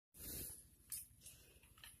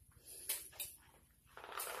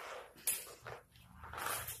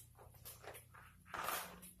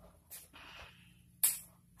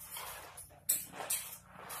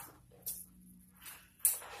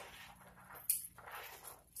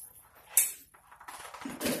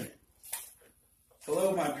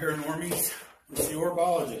Hello, my paranormies. It's the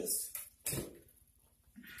Orbologist.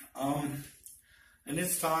 And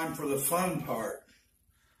it's time for the fun part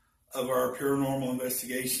of our paranormal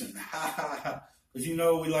investigation. Because you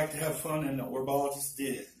know we like to have fun, and the Orbologist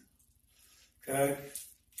did. Okay?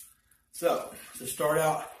 So, to start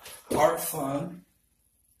out our fun,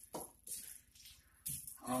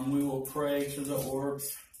 we will pray to the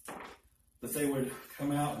orbs that they would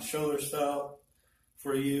come out and show their stuff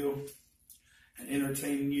for you and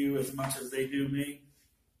entertain you as much as they do me.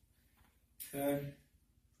 Okay?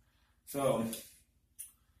 So,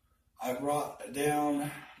 I brought down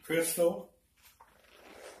Crystal.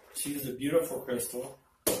 She's a beautiful crystal.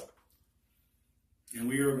 And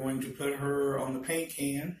we are going to put her on the paint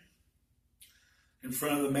can in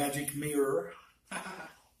front of the magic mirror.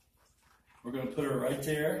 We're going to put her right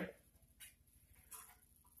there.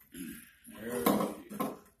 There we go.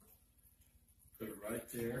 Put her right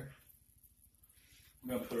there.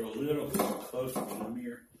 We're going to put her a little closer to the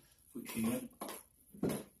mirror if we can.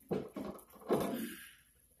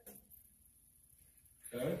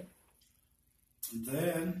 Okay. And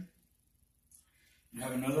then we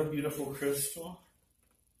have another beautiful crystal.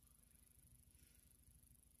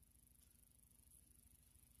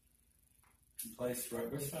 Placed right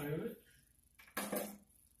beside it. Okay.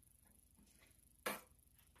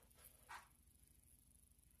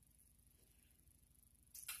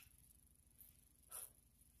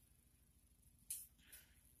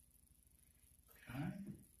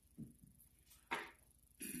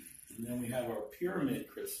 And then we have our pyramid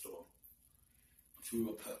crystal, which we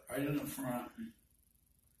will put right in the front.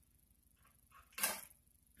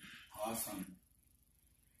 Awesome.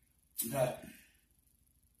 Okay.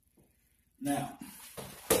 Now,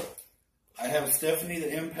 I have Stephanie the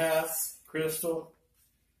Empath's crystal.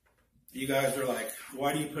 You guys are like,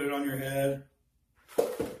 why do you put it on your head?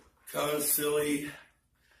 Because, silly,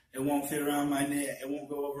 it won't fit around my neck. It won't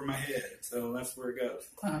go over my head. So that's where it goes.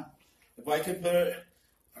 If I could put it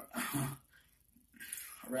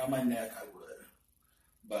around my neck, I would.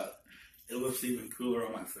 But it looks even cooler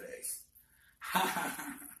on my face.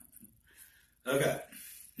 Okay,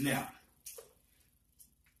 now.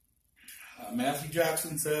 Matthew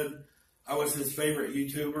Jackson said I was his favorite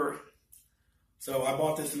YouTuber, so I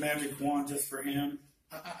bought this magic wand just for him.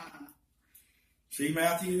 See,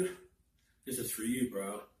 Matthew? This is for you,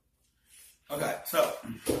 bro. Okay, so,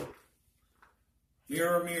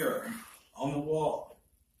 mirror, mirror on the wall.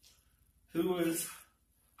 Who is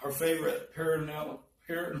our favorite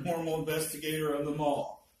paranormal investigator of them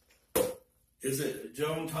all? Is it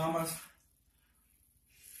Joan Thomas?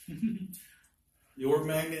 The Orb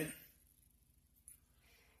Magnet?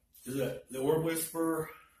 Is it the Orb Whisperer?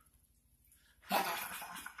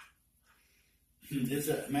 Is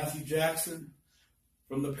it Matthew Jackson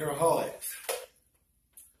from the Paraholics?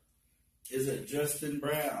 Is it Justin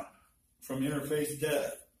Brown from Interface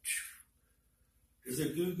Death? Is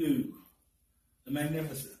it Gugu, the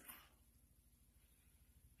Magnificent?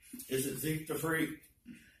 Is it Zeke the Freak?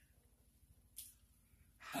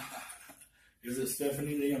 Is it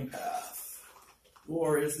Stephanie the Empath?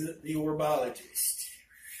 Or is it the Orbologist?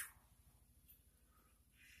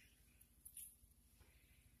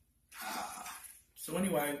 So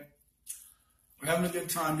anyway, we're having a good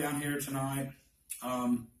time down here tonight.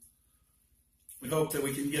 We hope that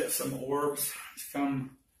we can get some orbs to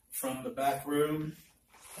come from the back room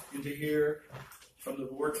into here, from the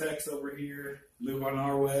vortex over here, move on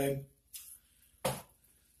our way.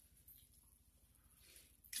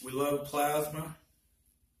 We love plasma.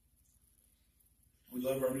 We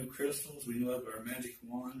love our new crystals. We love our magic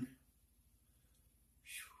wand.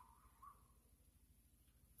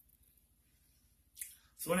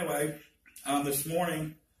 So anyway, this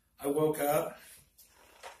morning I woke up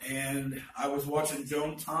and I was watching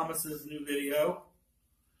Joan Thomas's new video,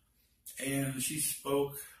 and she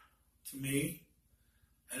spoke to me,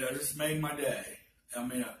 and it just made my day. I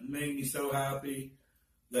mean, it made me so happy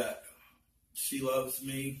that she loves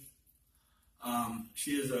me.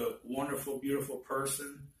 She is a wonderful, beautiful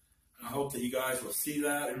person, and I hope that you guys will see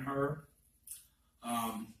that in her.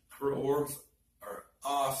 Her orbs are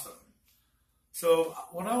awesome. So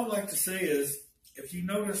what I would like to say is, if you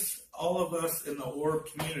notice all of us in the orb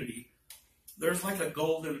community, there's like a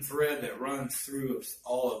golden thread that runs through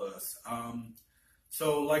all of us.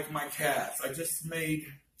 So like my cats, I just made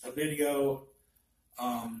a video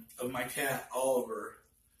of my cat Oliver,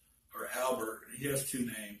 or Albert. He has two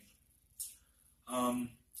names.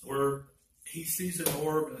 Where he sees an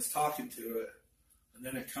orb and is talking to it, and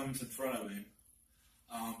then it comes in front of him.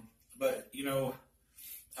 But you know,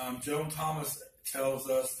 Joan Thomas tells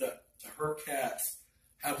us that her cats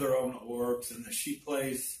have their own orbs, and the sheep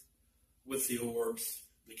plays with the orbs,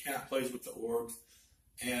 the cat plays with the orbs,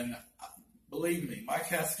 and believe me, my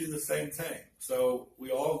cats do the same thing. So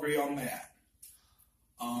we all agree on that.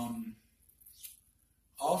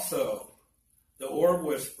 Also, the Orb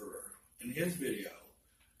Whisperer, in his video,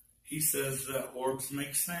 he says that orbs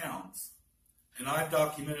make sounds. And I've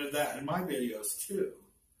documented that in my videos too,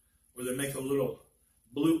 where they make a little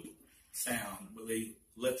bloop sound where they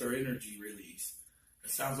let their energy release.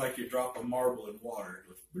 It sounds like you drop a marble in water. It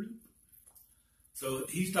goes bloop. So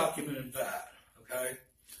he's documented that, okay?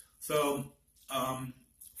 So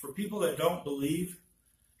for people that don't believe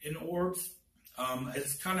in orbs,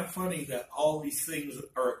 it's kind of funny that all these things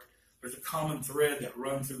there's a common thread that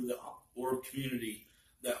runs through the orb community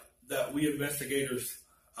that we investigators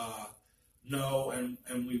know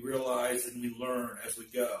and we realize and we learn as we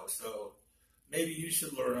go. So maybe you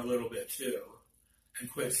should learn a little bit too and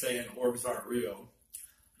quit saying orbs aren't real.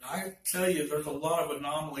 And I tell you, there's a lot of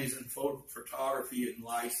anomalies in photography and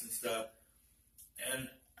lights and stuff, and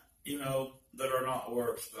that are not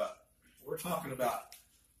orbs, but we're talking about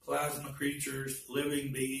plasma creatures,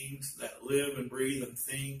 living beings that live and breathe and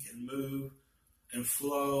think and move and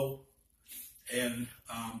flow and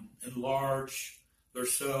enlarge their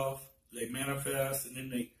self. They manifest and then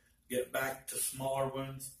they get back to smaller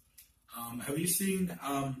ones. Have you seen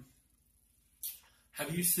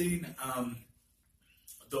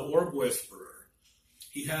the Orb Whisperer?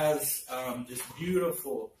 He has this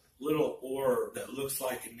beautiful little orb that looks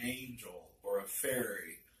like an angel or a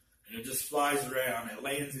fairy, and it just flies around. It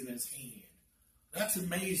lands in his hand. That's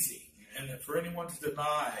amazing. And for anyone to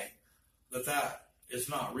deny that is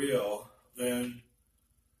not real, then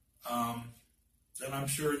I'm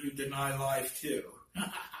sure you deny life too.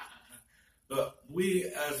 But we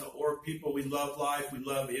as orb people, we love life, we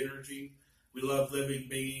love energy, we love living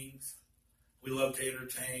beings, we love to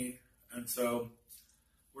entertain, and so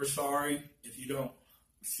we're sorry if you don't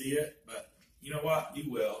see it, but you know what?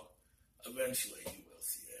 You will. Eventually you will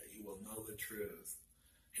see it. You will know the truth.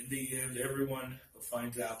 In the end, everyone will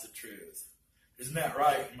find out the truth. Isn't that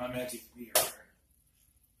right, my magic mirror?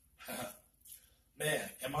 Man,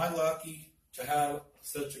 am I lucky to have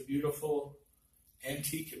such a beautiful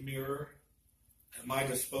antique mirror at my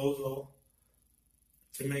disposal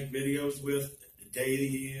to make videos with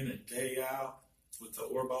day in and day out with the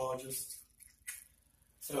orbologist.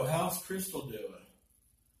 So how's Crystal doing?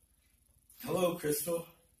 Hello, Crystal.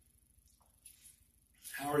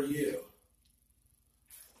 How are you?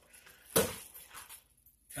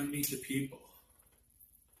 Come meet the people.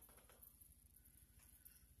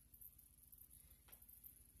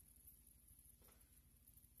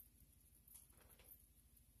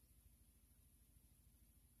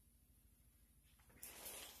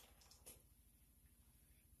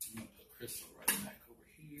 I'm going to put Crystal right back over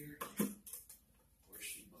here where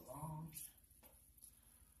she belongs.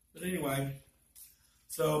 But anyway,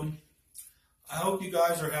 so I hope you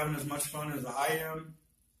guys are having as much fun as I am.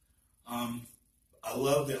 I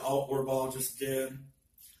love that all orbologist did.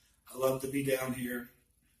 I love to be down here,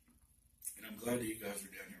 and I'm glad that you guys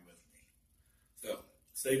are down here with me. So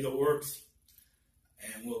save the orbs,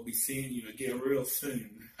 and we'll be seeing you again real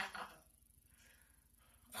soon.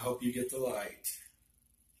 I hope you get the light.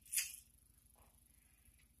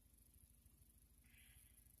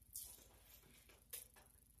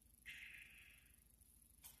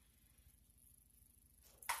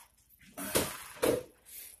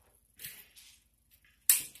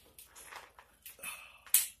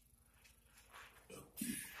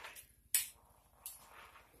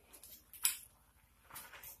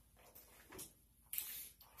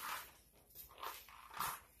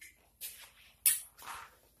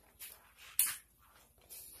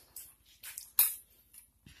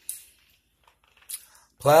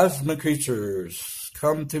 Plasma creatures,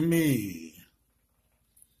 come to me.